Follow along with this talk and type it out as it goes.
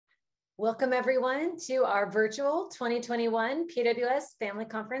Welcome everyone to our virtual 2021 PWS Family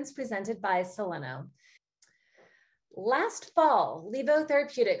Conference presented by Soleno. Last fall, Levo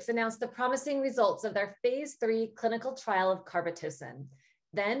Therapeutics announced the promising results of their phase 3 clinical trial of Carbetocin.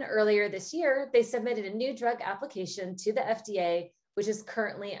 Then earlier this year, they submitted a new drug application to the FDA, which is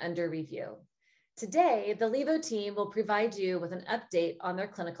currently under review. Today, the Levo team will provide you with an update on their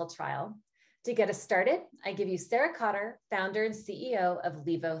clinical trial. To get us started, I give you Sarah Cotter, founder and CEO of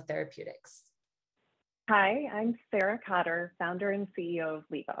Levo Therapeutics. Hi, I'm Sarah Cotter, founder and CEO of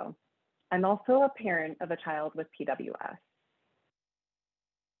Levo. I'm also a parent of a child with PWS.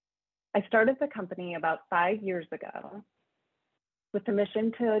 I started the company about 5 years ago with the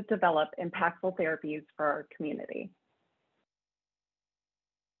mission to develop impactful therapies for our community.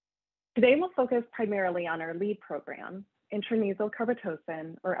 Today, we'll focus primarily on our lead program, intranasal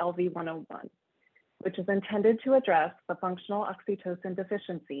carbetocin, or LV-101, which is intended to address the functional oxytocin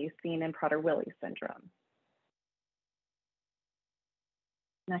deficiency seen in Prader-Willi syndrome.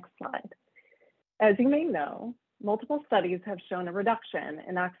 Next slide. As you may know, multiple studies have shown a reduction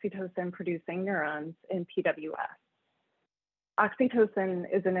in oxytocin-producing neurons in PWS. Oxytocin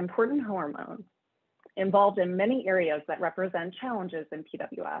is an important hormone involved in many areas that represent challenges in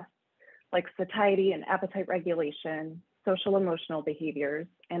PWS, like satiety and appetite regulation, social emotional behaviors,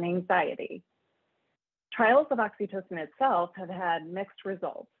 and anxiety. Trials of oxytocin itself have had mixed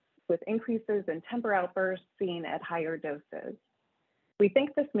results, with increases in temper outbursts seen at higher doses. We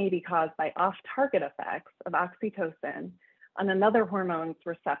think this may be caused by off-target effects of oxytocin on another hormone's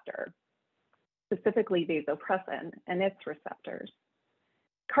receptor, specifically vasopressin and its receptors.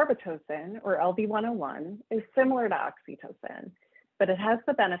 Carbetocin, or LV-101, is similar to oxytocin, but it has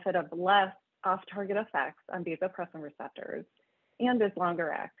the benefit of less off-target effects on vasopressin receptors and is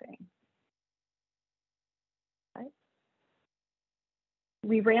longer acting. Okay.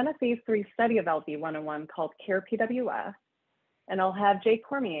 We ran a phase 3 study of LV-101 called CARE-PWS, and I'll have Jay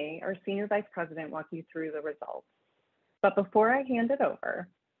Cormier, our Senior Vice President, walk you through the results. But before I hand it over,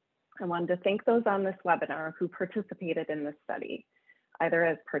 I wanted to thank those on this webinar who participated in this study, either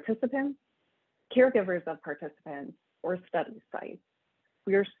as participants, caregivers of participants, or study sites.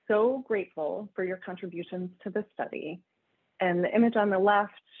 We are so grateful for your contributions to this study. And the image on the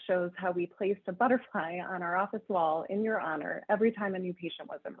left shows how we placed a butterfly on our office wall in your honor every time a new patient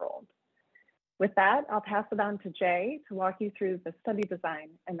was enrolled. With that, I'll pass it on to Jay to walk you through the study design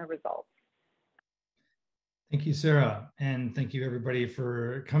and the results. Thank you, Sarah. And thank you everybody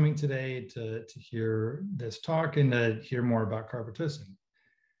for coming today to hear this talk and to hear more about Carbetocin.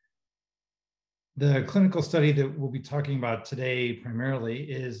 The clinical study that we'll be talking about today primarily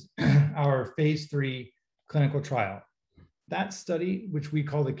is our phase 3 clinical trial. That study, which we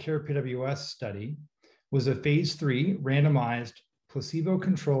call the CARE-PWS study, was a phase 3 randomized,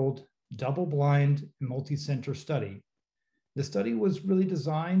 placebo-controlled, double-blind, multi-center study. The study was really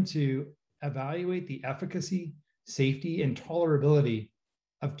designed to evaluate the efficacy, safety, and tolerability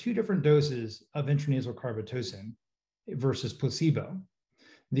of 2 different doses of intranasal carbetocin versus placebo.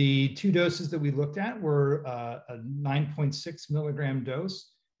 The 2 doses that we looked at were a 9.6 milligram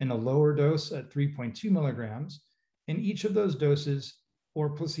dose and a lower dose at 3.2 milligrams. And each of those doses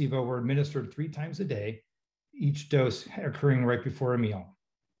or placebo were administered 3 times a day, each dose occurring right before a meal.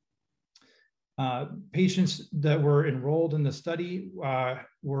 Patients that were enrolled in the study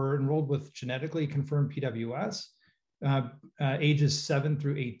were enrolled with genetically confirmed PWS, ages 7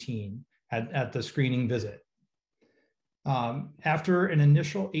 through 18 at the screening visit. After an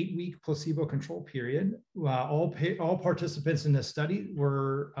initial 8-week placebo control period, all participants in this study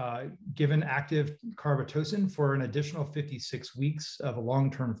were given active Carbetocin for an additional 56 weeks of a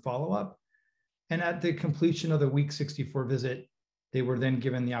long-term follow-up. And at the completion of the week 64 visit, they were then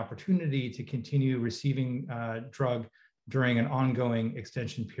given the opportunity to continue receiving drug during an ongoing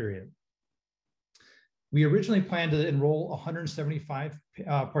extension period. We originally planned to enroll 175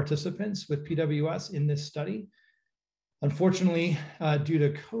 participants with PWS in this study. Unfortunately, due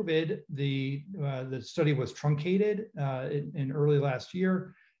to COVID, the study was truncated in early last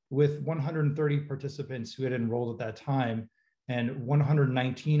year with 130 participants who had enrolled at that time, and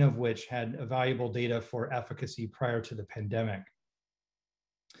 119 of which had valuable data for efficacy prior to the pandemic.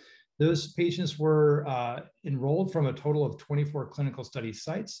 Those patients were enrolled from a total of 24 clinical study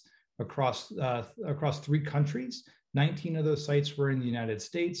sites across 3 countries. 19 of those sites were in the United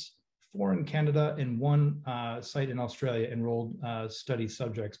States, 4 in Canada, and 1 site in Australia enrolled study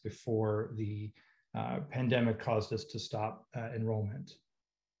subjects before the pandemic caused us to stop enrollment.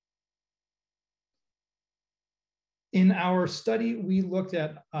 In our study, we looked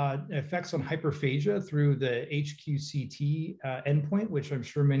at effects on hyperphagia through the HQCT endpoint, which I'm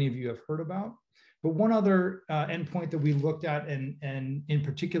sure many of you have heard about. But one other endpoint that we looked at, and in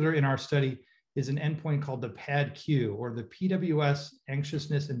particular in our study, is an endpoint called the PADQ, or the PWS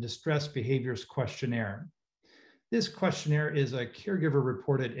Anxiousness and Distress Behaviors Questionnaire. This questionnaire is a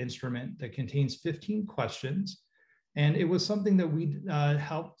caregiver-reported instrument that contains 15 questions. And it was something that we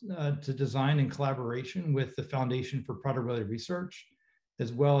helped to design in collaboration with the Foundation for Prader-Willi Research,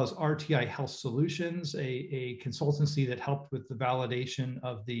 as well as RTI Health Solutions, a consultancy that helped with the validation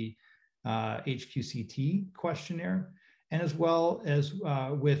of the HQCT questionnaire, and as well as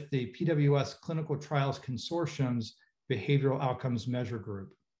with the PWS Clinical Trials Consortium's Behavioral Outcomes Measure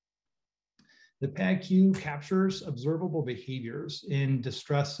Group. The PADQ captures observable behaviors in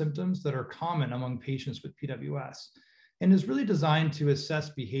distress symptoms that are common among patients with PWS, and is really designed to assess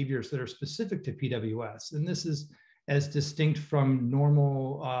behaviors that are specific to PWS. And this is as distinct from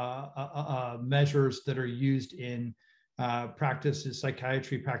normal measures that are used in practices,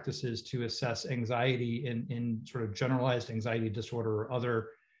 psychiatry practices, to assess anxiety in sort of generalized anxiety disorder or other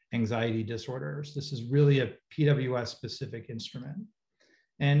anxiety disorders. This is really a PWS specific instrument.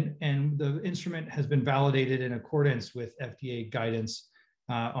 And the instrument has been validated in accordance with FDA guidance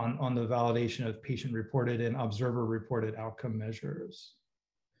on the validation of patient-reported and observer-reported outcome measures.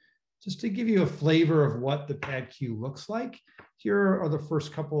 Just to give you a flavor of what the PADQ looks like, here are the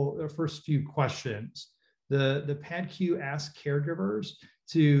first few questions. The PADQ asks caregivers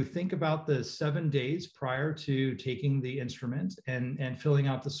to think about the 7 days prior to taking the instrument and filling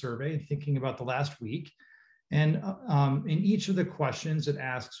out the survey and thinking about the last week. And in each of the questions, it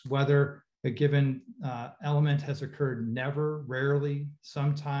asks whether a given element has occurred never, rarely,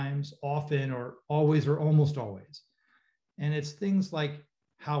 sometimes, often, or always, or almost always. And it's things like,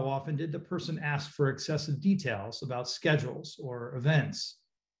 how often did the person ask for excessive details about schedules or events?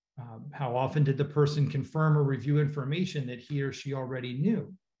 How often did the person confirm or review information that he or she already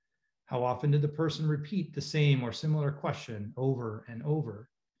knew? How often did the person repeat the same or similar question over and over?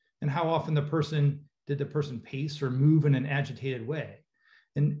 And how often did the person pace or move in an agitated way?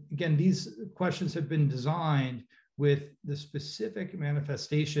 And again, these questions have been designed with the specific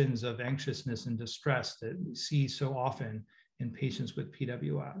manifestations of anxiousness and distress that we see so often in patients with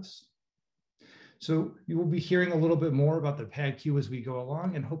PWS. So you will be hearing a little bit more about the PADQ as we go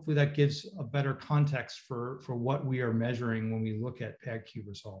along, and hopefully that gives a better context for what we are measuring when we look at PADQ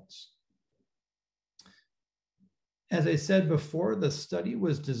results. As I said before, the study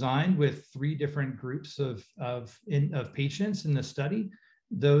was designed with 3 different groups of patients in the study: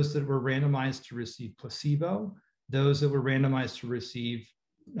 those that were randomized to receive placebo, those that were randomized to receive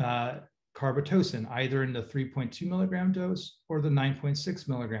Carbetocin, either in the 3.2 milligram dose or the 9.6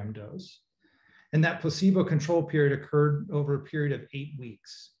 milligram dose. And that placebo control period occurred over a period of 8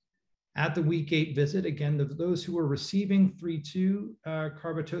 weeks. At the week 8 visit, again, those who were receiving 3.2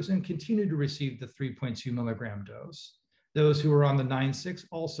 Carbetocin continued to receive the 3.2 milligram dose. Those who were on the 9.6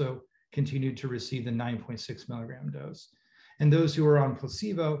 also continued to receive the 9.6 milligram dose. And those who were on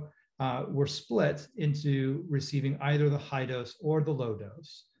placebo were split into receiving either the high dose or the low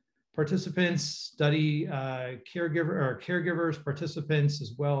dose. Participants, study caregivers, participants,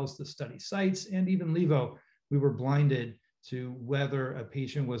 as well as the study sites, and even Levo, we were blinded to whether a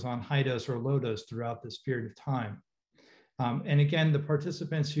patient was on high dose or low dose throughout this period of time. And again, the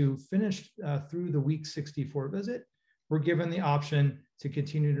participants who finished through the week 64 visit were given the option to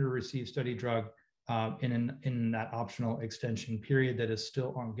continue to receive study drug in that optional extension period that is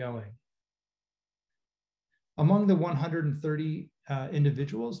still ongoing. Among the 130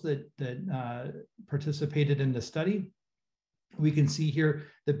 individuals that participated in the study, we can see here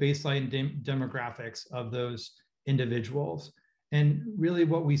the baseline demographics of those individuals. And really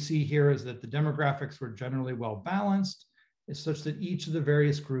what we see here is that the demographics were generally well balanced, such that each of the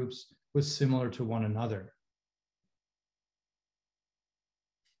various groups was similar to one another.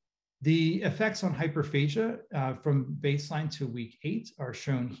 The effects on hyperphagia from baseline to week 8 are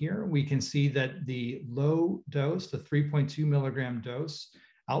shown here. We can see that the low dose, the 3.2 milligram dose,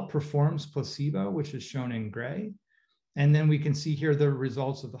 outperforms placebo, which is shown in gray. And then we can see here the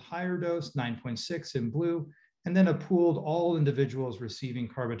results of the higher dose, 9.6 in blue, and then a pooled all individuals receiving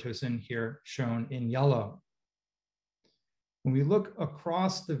Carbetocin here shown in yellow. When we look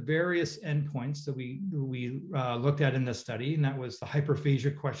across the various endpoints that we looked at in the study, and that was the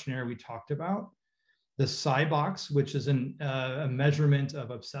hyperphagia questionnaire we talked about, the SIBOX, which is a measurement of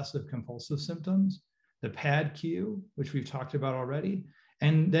obsessive compulsive symptoms, the PADQ, which we've talked about already,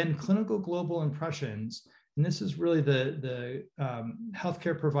 and then clinical global impressions. And this is really the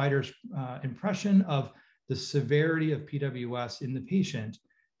healthcare provider's impression of the severity of PWS in the patient,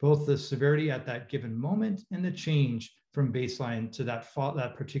 both the severity at that given moment and the change from baseline to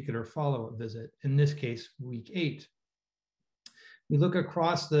that particular follow-up visit, in this case, week 8. We look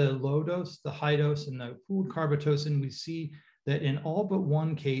across the low dose, the high dose, and the pooled Carbetocin. We see that in all but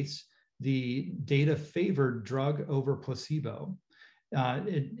one case, the data favored drug over placebo.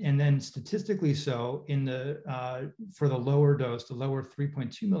 And then statistically so for the lower dose, the lower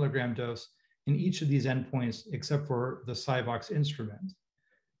 3.2 milligram dose in each of these endpoints, except for the Cybox instrument.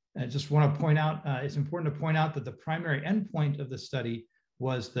 I just want to point out, it's important to point out that the primary endpoint of the study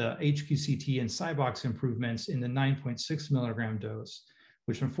was the HQCT and Cybox improvements in the 9.6 milligram dose,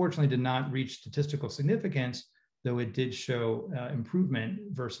 which unfortunately did not reach statistical significance, though it did show improvement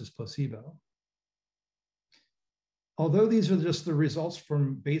versus placebo. Although these are just the results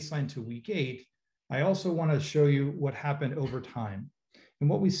from baseline to week 8, I also want to show you what happened over time. And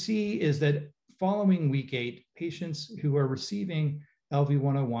what we see is that following week 8, patients who are receiving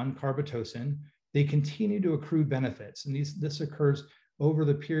LV-101 Carbetocin, they continue to accrue benefits. And this occurs over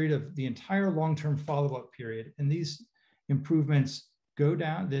the period of the entire long-term follow-up period. And these improvements go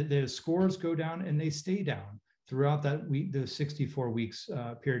down, the scores go down, and they stay down throughout that week, the 64 weeks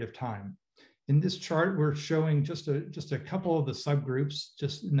period of time. In this chart, we're showing just a couple of the subgroups.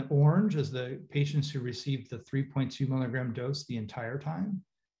 Just in the orange is the patients who received the 3.2 milligram dose the entire time.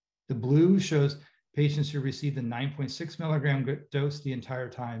 The blue shows patients who received the 9.6 milligram dose the entire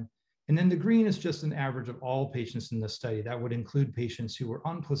time. And then the green is just an average of all patients in the study. That would include patients who were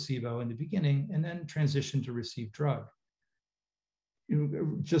on placebo in the beginning and then transitioned to receive drug.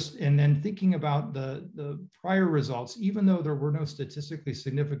 And then thinking about the prior results, even though there were no statistically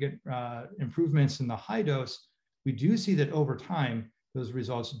significant improvements in the high dose, we do see that over time, those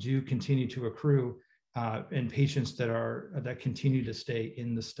results do continue to accrue in patients that continue to stay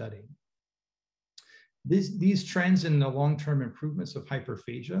in the study. These trends in the long-term improvements of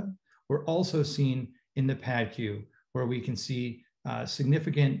hyperphagia were also seen in the PADQ, where we can see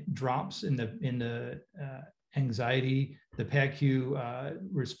significant drops in the anxiety, the PADQ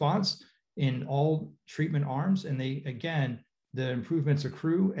response in all treatment arms, and the improvements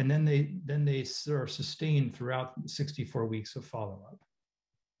accrue, and then they are sustained throughout 64 weeks of follow-up.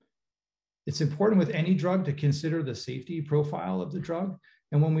 It's important with any drug to consider the safety profile of the drug.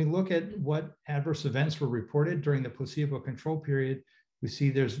 And when we look at what adverse events were reported during the placebo control period, we see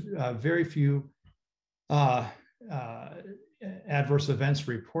there's very few adverse events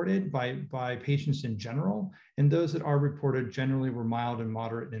reported by patients in general. And those that are reported generally were mild and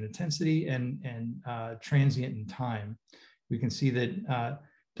moderate in intensity and transient in time. We can see that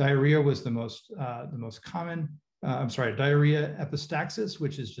diarrhea was the most common. Diarrhea epistaxis,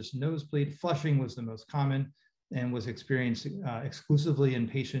 which is just nosebleed. Flushing was the most common and was experienced exclusively in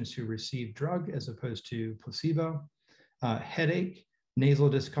patients who received drug as opposed to placebo. Headache, nasal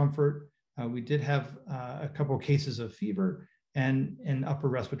discomfort. We did have a couple of cases of fever and an upper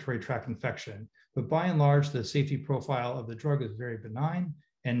respiratory tract infection. But by and large, the safety profile of the drug is very benign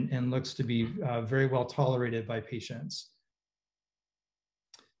and looks to be very well tolerated by patients.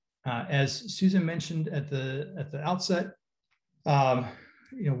 As Susan mentioned at the outset,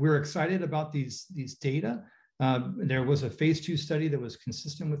 we're excited about these data. There was a phase 2 study that was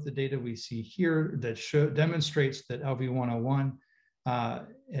consistent with the data we see here that demonstrates that LV-101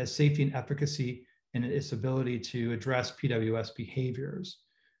 has safety and efficacy in its ability to address PWS behaviors.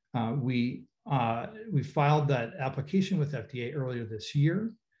 We filed that application with FDA earlier this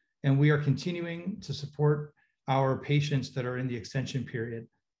year, and we are continuing to support our patients that are in the extension period.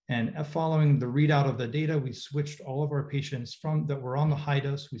 And following the readout of the data, we switched all of our patients that were on the high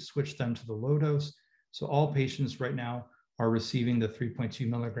dose, we switched them to the low dose. So all patients right now are receiving the 3.2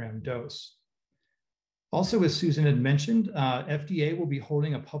 milligram dose. Also, as Susan had mentioned, FDA will be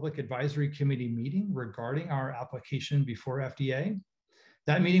holding a public advisory committee meeting regarding our application before FDA.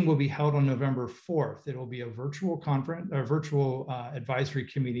 That meeting will be held on November 4th. It will be a virtual conference, a virtual advisory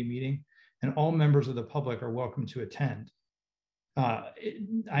committee meeting, and all members of the public are welcome to attend.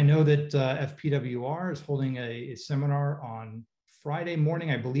 I know that FPWR is holding a seminar on Friday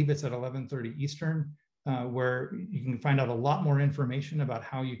morning. I believe it's at 11:30 Eastern, where you can find out a lot more information about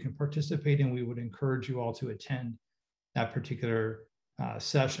how you can participate, and we would encourage you all to attend that particular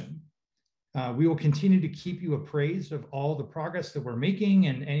session. We will continue to keep you appraised of all the progress that we're making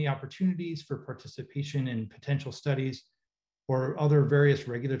and any opportunities for participation in potential studies or other various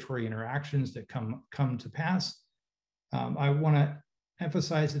regulatory interactions that come to pass. I want to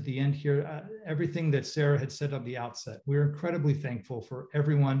emphasize at the end here everything that Sarah had said at the outset. We're incredibly thankful for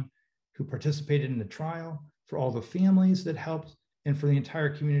everyone who participated in the trial, for all the families that helped, and for the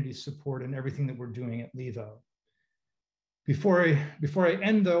entire community's support and everything that we're doing at Levo. Before I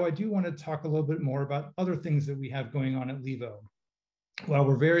end, though, I do want to talk a little bit more about other things that we have going on at Levo. While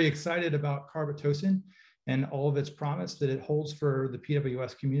we're very excited about Carbetocin and all of its promise that it holds for the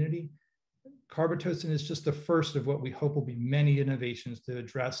PWS community, Carbetocin is just the first of what we hope will be many innovations to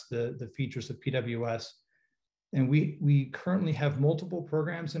address the features of PWS. And we currently have multiple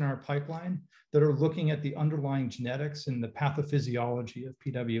programs in our pipeline that are looking at the underlying genetics and the pathophysiology of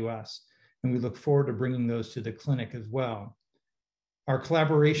PWS. And we look forward to bringing those to the clinic as well. Our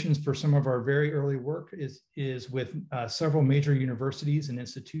collaborations for some of our very early work is with several major universities and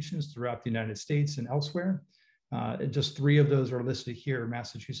institutions throughout the United States and elsewhere. Just 3 of those are listed here: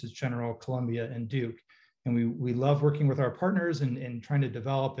 Massachusetts General, Columbia, and Duke. And we love working with our partners and trying to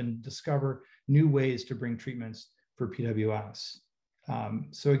develop and discover new ways to bring treatments for PWS.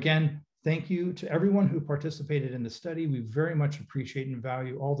 So again, thank you to everyone who participated in the study. We very much appreciate and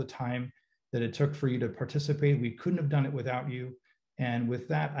value all the time that it took for you to participate. We couldn't have done it without you. And with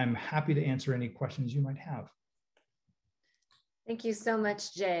that, I'm happy to answer any questions you might have. Thank you so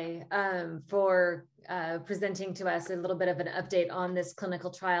much, Jay, for presenting to us a little bit of an update on this clinical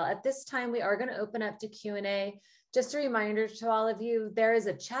trial. At this time, we are going to open up to Q&A. Just a reminder to all of you, there is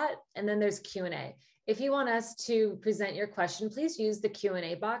a chat and then there's Q&A. If you want us to present your question, please use the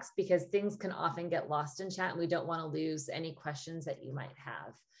Q&A box because things can often get lost in chat and we don't want to lose any questions that you might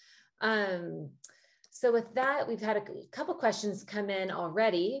have. So with that, we've had a couple questions come in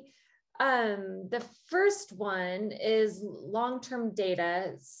already. The first one is long-term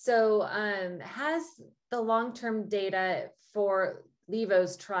data. So has the long-term data for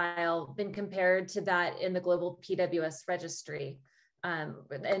Levo's trial been compared to that in the global PWS registry and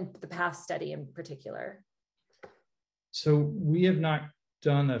the PATH study in particular? So we have not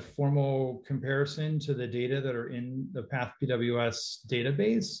done a formal comparison to the data that are in the PATH PWS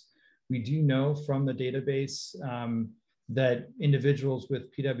database. We do know from the database that individuals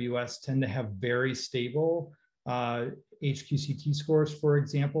with PWS tend to have very stable HQ-CT scores, for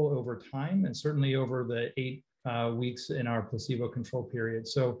example, over time, and certainly over the 8 weeks in our placebo control period.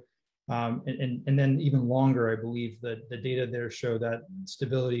 So, and then even longer, I believe that the data there show that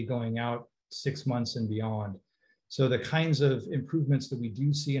stability going out 6 months and beyond. So the kinds of improvements that we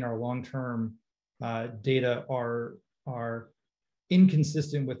do see in our long-term data are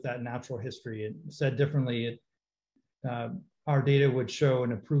inconsistent with that natural history. It said differently, our data would show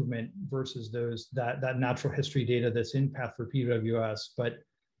an improvement versus that natural history data that's in PATH for PWS. But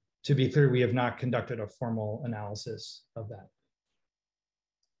to be clear, we have not conducted a formal analysis of that.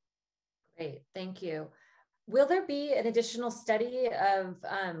 Great, thank you. Will there be an additional study of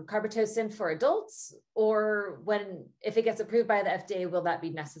Carbetocin for adults, or if it gets approved by the FDA, will that be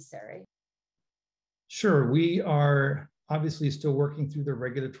necessary? Sure, we are obviously still working through the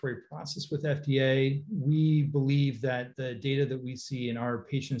regulatory process with FDA. We believe that the data that we see in our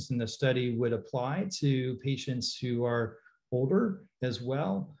patients in the study would apply to patients who are older as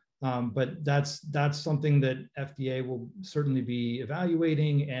well. But that's something that FDA will certainly be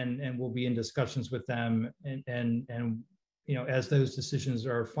evaluating and we'll be in discussions with them. And you know, as those decisions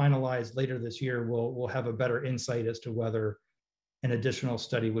are finalized later this year, we'll have a better insight as to whether an additional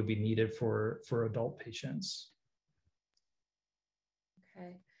study would be needed for adult patients.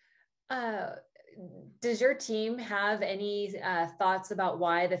 Okay. Does your team have any thoughts about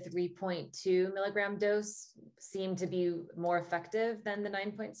why the 3.2 milligram dose seemed to be more effective than the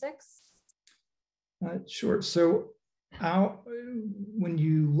 9.6? Sure. So when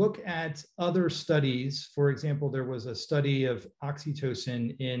you look at other studies, for example, there was a study of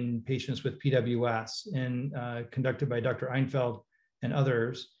oxytocin in patients with PWS conducted by Dr. Einfeld and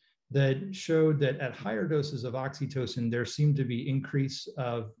others, that showed that at higher doses of oxytocin, there seemed to be increase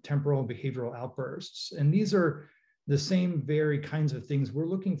of temporal and behavioral outbursts. And these are the same very kinds of things we're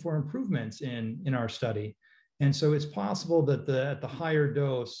looking for improvements in our study. And so it's possible that at the higher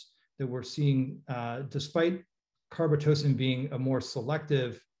dose that we're seeing, despite Carbetocin being a more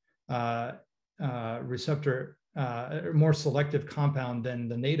selective receptor, more selective compound than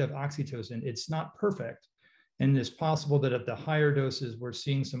the native oxytocin, it's not perfect. And it's possible that at the higher doses, we're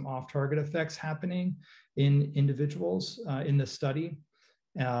seeing some off-target effects happening in individuals in the study.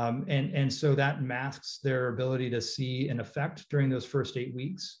 And so that masks their ability to see an effect during those first 8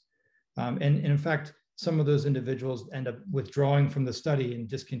 weeks. And in fact, some of those individuals end up withdrawing from the study and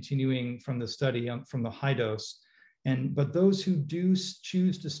discontinuing from the study from the high dose. But those who do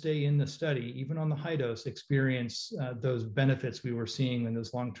choose to stay in the study, even on the high dose, experience those benefits we were seeing in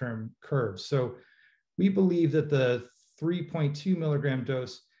those long-term curves. So we believe that the 3.2 milligram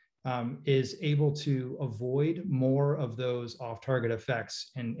dose is able to avoid more of those off-target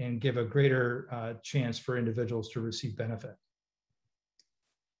effects and give a greater chance for individuals to receive benefit.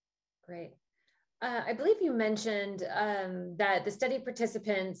 Great. I believe you mentioned that the study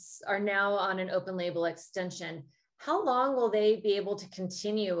participants are now on an open label extension. How long will they be able to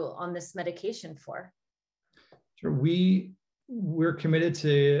continue on this medication for? Sure. We're committed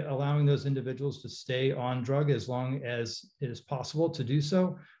to allowing those individuals to stay on drug as long as it is possible to do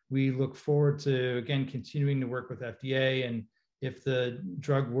so. We look forward to, again, continuing to work with FDA, and if the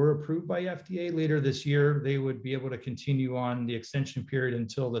drug were approved by FDA later this year, they would be able to continue on the extension period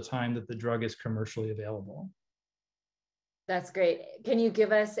until the time that the drug is commercially available. That's great. Can you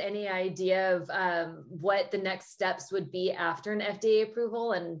give us any idea of what the next steps would be after an FDA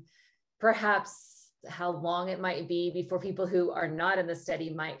approval, and perhaps how long it might be before people who are not in the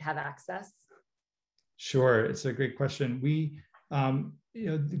study might have access? Sure, it's a great question.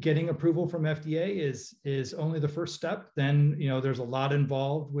 Getting approval from FDA is only the first step. Then, there's a lot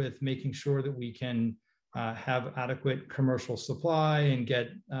involved with making sure that we can have adequate commercial supply and get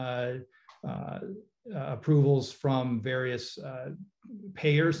approvals from various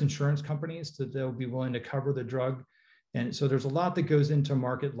payers, insurance companies, that they'll be willing to cover the drug. And so there's a lot that goes into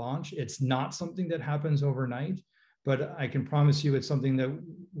market launch. It's not something that happens overnight, but I can promise you it's something that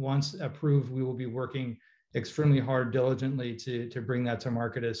once approved, we will be working extremely hard, diligently to bring that to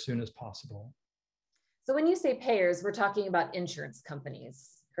market as soon as possible. So when you say payers, we're talking about insurance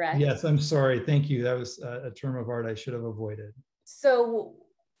companies, correct? Yes, I'm sorry. Thank you. That was a term of art I should have avoided. So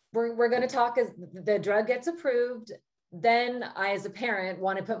we're going to talk as the drug gets approved. Then I, as a parent,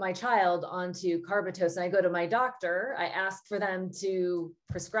 want to put my child onto Carbetocin. I go to my doctor, I ask for them to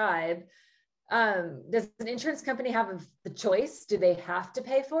prescribe. Does an insurance company have the choice? Do they have to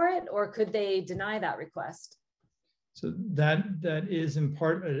pay for it, or could they deny that request? So that is in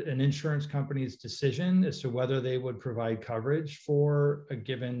part an insurance company's decision as to whether they would provide coverage for a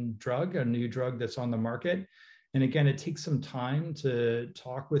given drug, a new drug that's on the market. And again, it takes some time to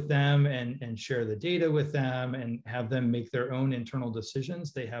talk with them and share the data with them and have them make their own internal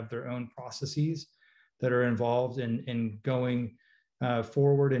decisions. They have their own processes that are involved in going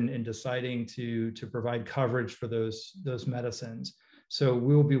forward and deciding to provide coverage for those medicines. So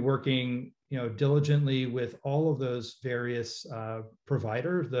we'll be working diligently with all of those various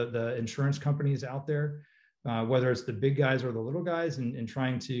providers, the insurance companies out there, whether it's the big guys or the little guys, and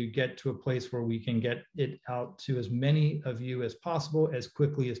trying to get to a place where we can get it out to as many of you as possible, as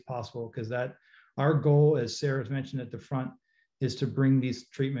quickly as possible, because that our goal, as Sarah's mentioned at the front, is to bring these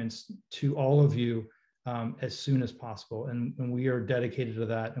treatments to all of you as soon as possible. And we are dedicated to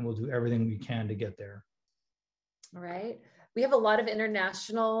that, and we'll do everything we can to get there. All right. We have a lot of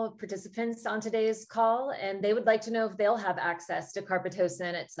international participants on today's call, and they would like to know if they'll have access to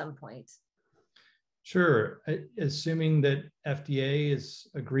Carbetocin at some point. Sure. Assuming that FDA is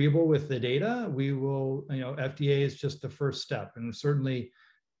agreeable with the data, we will, FDA is just the first step, and certainly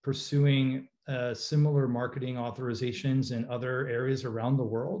pursuing similar marketing authorizations in other areas around the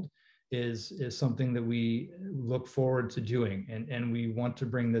world is something that we look forward to doing. And we want to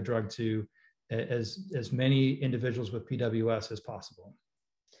bring the drug to as many individuals with PWS as possible.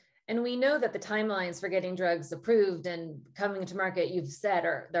 And we know that the timelines for getting drugs approved and coming to market, you've said,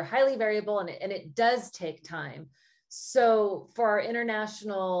 they're highly variable, and it does take time. So for our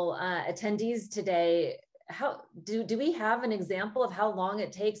international attendees today, how do we have an example of how long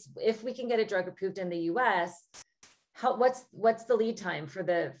it takes if we can get a drug approved in the US? What's the lead time for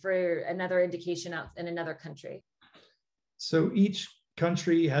another indication out in another country? So each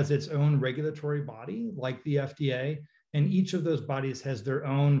country has its own regulatory body, like the FDA, and each of those bodies has their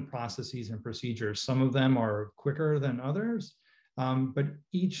own processes and procedures. Some of them are quicker than others, but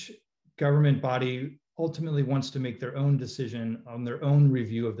each government body ultimately wants to make their own decision on their own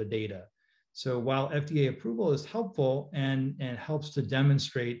review of the data. So while FDA approval is helpful and helps to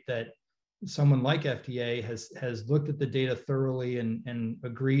demonstrate that someone like FDA has looked at the data thoroughly and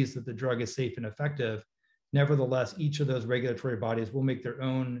agrees that the drug is safe and effective, nevertheless, each of those regulatory bodies will make their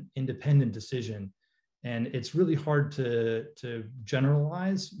own independent decision. And it's really hard to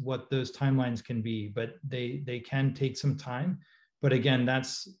generalize what those timelines can be, but they can take some time. But again,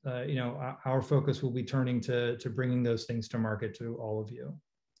 that's our focus will be turning to bringing those things to market to all of you.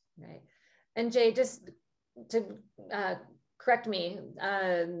 Right. And Jay, just to correct me,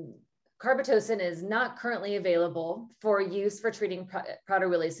 Carbetocin is not currently available for use for treating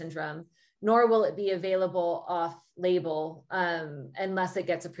Prader-Willi syndrome, nor will it be available off-label unless it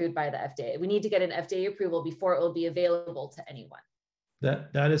gets approved by the FDA. We need to get an FDA approval before it will be available to anyone.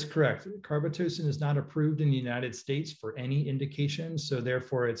 That is correct. Carbetocin is not approved in the United States for any indication, so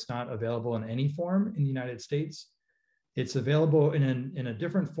therefore it's not available in any form in the United States. It's available in a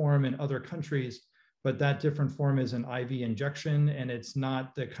different form in other countries, but that different form is an IV injection, and it's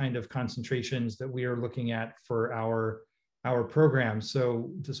not the kind of concentrations that we are looking at for our program.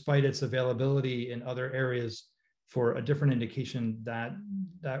 So despite its availability in other areas for a different indication, that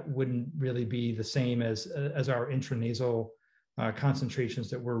wouldn't really be the same as our intranasal concentrations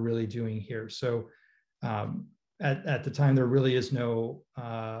that we're really doing here. So at the time, there really is no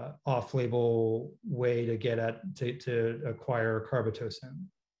off-label way to get at to acquire Carbetocin.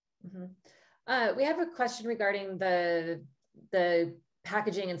 Mm-hmm. We have a question regarding the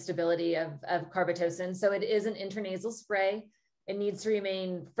packaging and stability of Carbetocin. So it is an intranasal spray. It needs to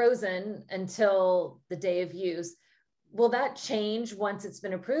remain frozen until the day of use. Will that change once it's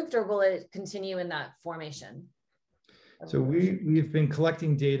been approved, or will it continue in that formation? So we've been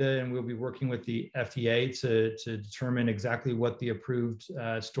collecting data, and we'll be working with the FDA to determine exactly what the approved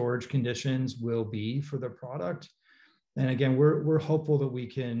storage conditions will be for the product. And again, we're hopeful that we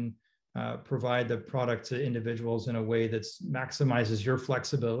can provide the product to individuals in a way that maximizes your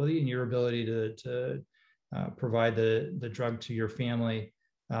flexibility and your ability to provide the drug to your family,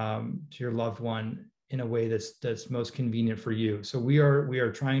 to your loved one, in a way that's most convenient for you. So we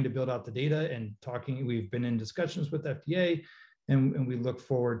are trying to build out the data and talking. We've been in discussions with FDA, and we look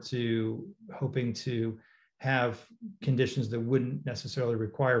forward to hoping to have conditions that wouldn't necessarily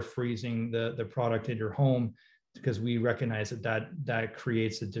require freezing the product in your home, because we recognize that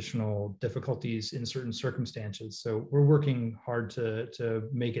creates additional difficulties in certain circumstances. So we're working hard to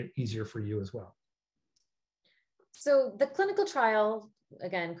make it easier for you as well. So the clinical trial,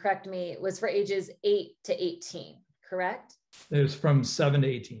 again, correct me, was for ages 8 to 18, correct? It was from 7 to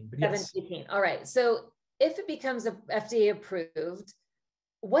 18, but yes. 7 to 18. All right. So if it becomes FDA approved,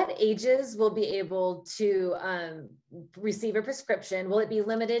 what ages will be able to receive a prescription? Will it be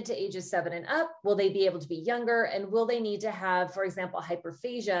limited to ages 7 and up? Will they be able to be younger? And will they need to have, for example,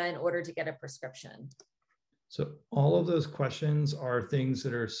 hyperphagia in order to get a prescription? So all of those questions are things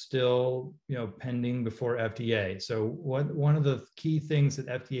that are still, pending before FDA. So one of the key things that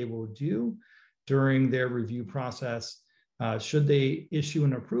FDA will do during their review process, should they issue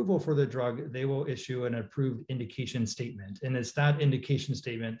an approval for the drug, they will issue an approved indication statement. And it's that indication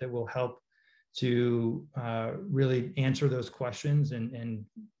statement that will help to really answer those questions and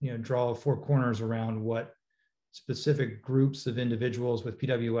draw 4 corners around what specific groups of individuals with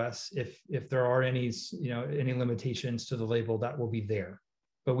PWS, if there are any limitations to the label, that will be there.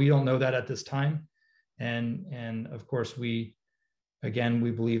 But we don't know that at this time. And of course, we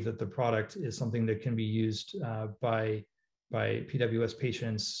believe that the product is something that can be used by PWS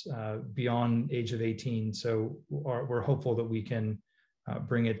patients beyond age of 18. So we're hopeful that we can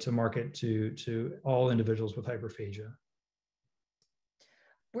bring it to market to all individuals with hyperphagia.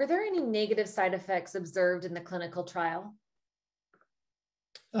 Were there any negative side effects observed in the clinical trial?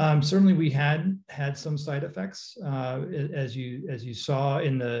 Certainly, we had some side effects, as you saw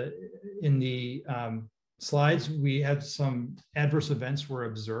in the slides. We had some adverse events were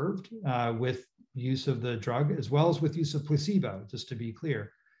observed with use of the drug, as well as with use of placebo, just to be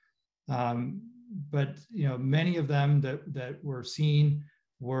clear. But many of them that were seen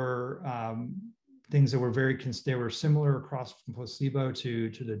were things that were they were similar across from placebo to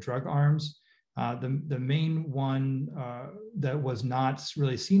the drug arms. The main one that was not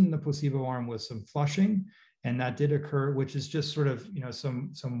really seen in the placebo arm was some flushing, and that did occur, which is just sort of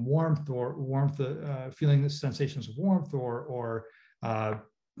some warmth feeling the sensations of warmth or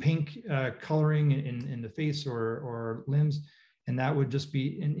pink coloring in the face or limbs, and that would just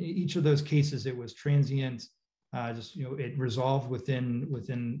be, in each of those cases, it was transient. It resolved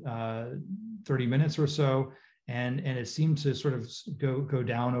within 30 minutes or so, and it seemed to sort of go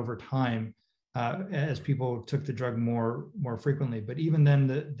down over time as people took the drug more frequently. But even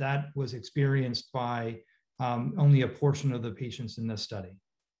then, that was experienced by only a portion of the patients in this study.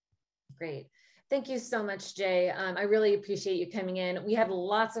 Great. Thank you so much, Jay. I really appreciate you coming in. We had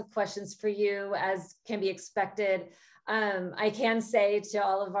lots of questions for you, as can be expected. I can say to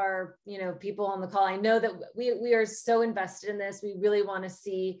all of our people on the call, I know that we are so invested in this. We really want to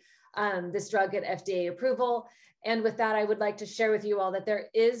see this drug get FDA approval. And with that, I would like to share with you all that there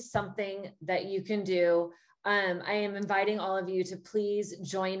is something that you can do. I am inviting all of you to please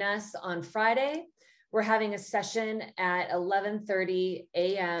join us on Friday. We're having a session at 11:30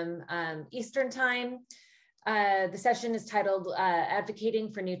 a.m. Eastern Time. The session is titled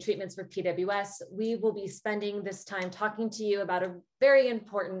Advocating for New Treatments for PWS. We will be spending this time talking to you about a very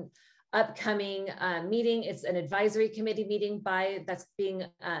important upcoming meeting. It's an advisory committee meeting that's being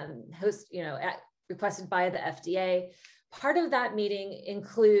requested by the FDA. Part of that meeting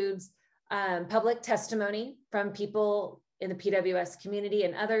includes public testimony from people in the PWS community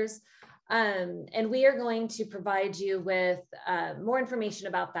and others. And we are going to provide you with more information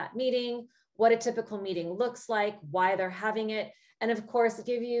about that meeting, what a typical meeting looks like, why they're having it, and of course,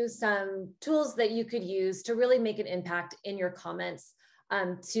 give you some tools that you could use to really make an impact in your comments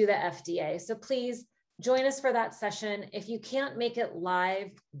to the FDA. So please join us for that session. If you can't make it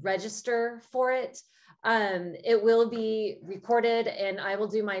live, register for it. It will be recorded, and I will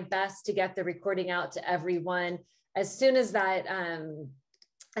do my best to get the recording out to everyone as soon as that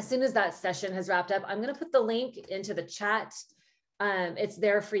session has wrapped up. I'm going to put the link into the chat. It's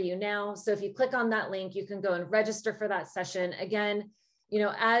there for you now. So if you click on that link, you can go and register for that session. Again,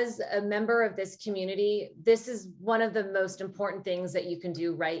 as a member of this community, this is one of the most important things that you can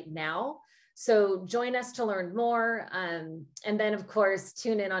do right now. So join us to learn more. And then of course,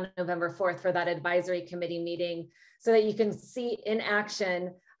 tune in on November 4th for that advisory committee meeting so that you can see in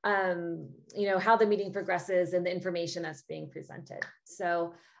action, how the meeting progresses and the information that's being presented.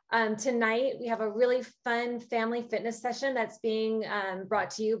 So tonight we have a really fun family fitness session that's being brought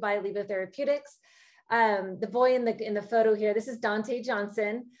to you by Levo Therapeutics. The boy in the photo here, this is Dante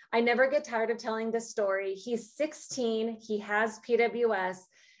Johnson. I never get tired of telling this story. He's 16, he has PWS,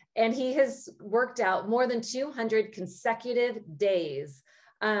 and he has worked out more than 200 consecutive days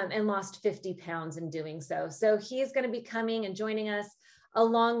and lost 50 pounds in doing so. So he's going to be coming and joining us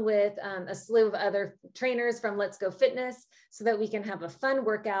along with a slew of other trainers from Let's Go Fitness so that we can have a fun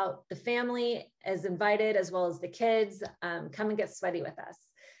workout. The family is invited as well as the kids. Come and get sweaty with us.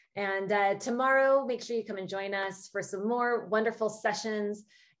 And tomorrow, make sure you come and join us for some more wonderful sessions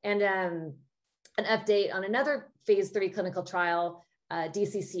and an update on another phase 3 clinical trial,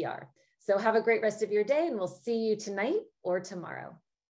 DCCR. So have a great rest of your day, and we'll see you tonight or tomorrow.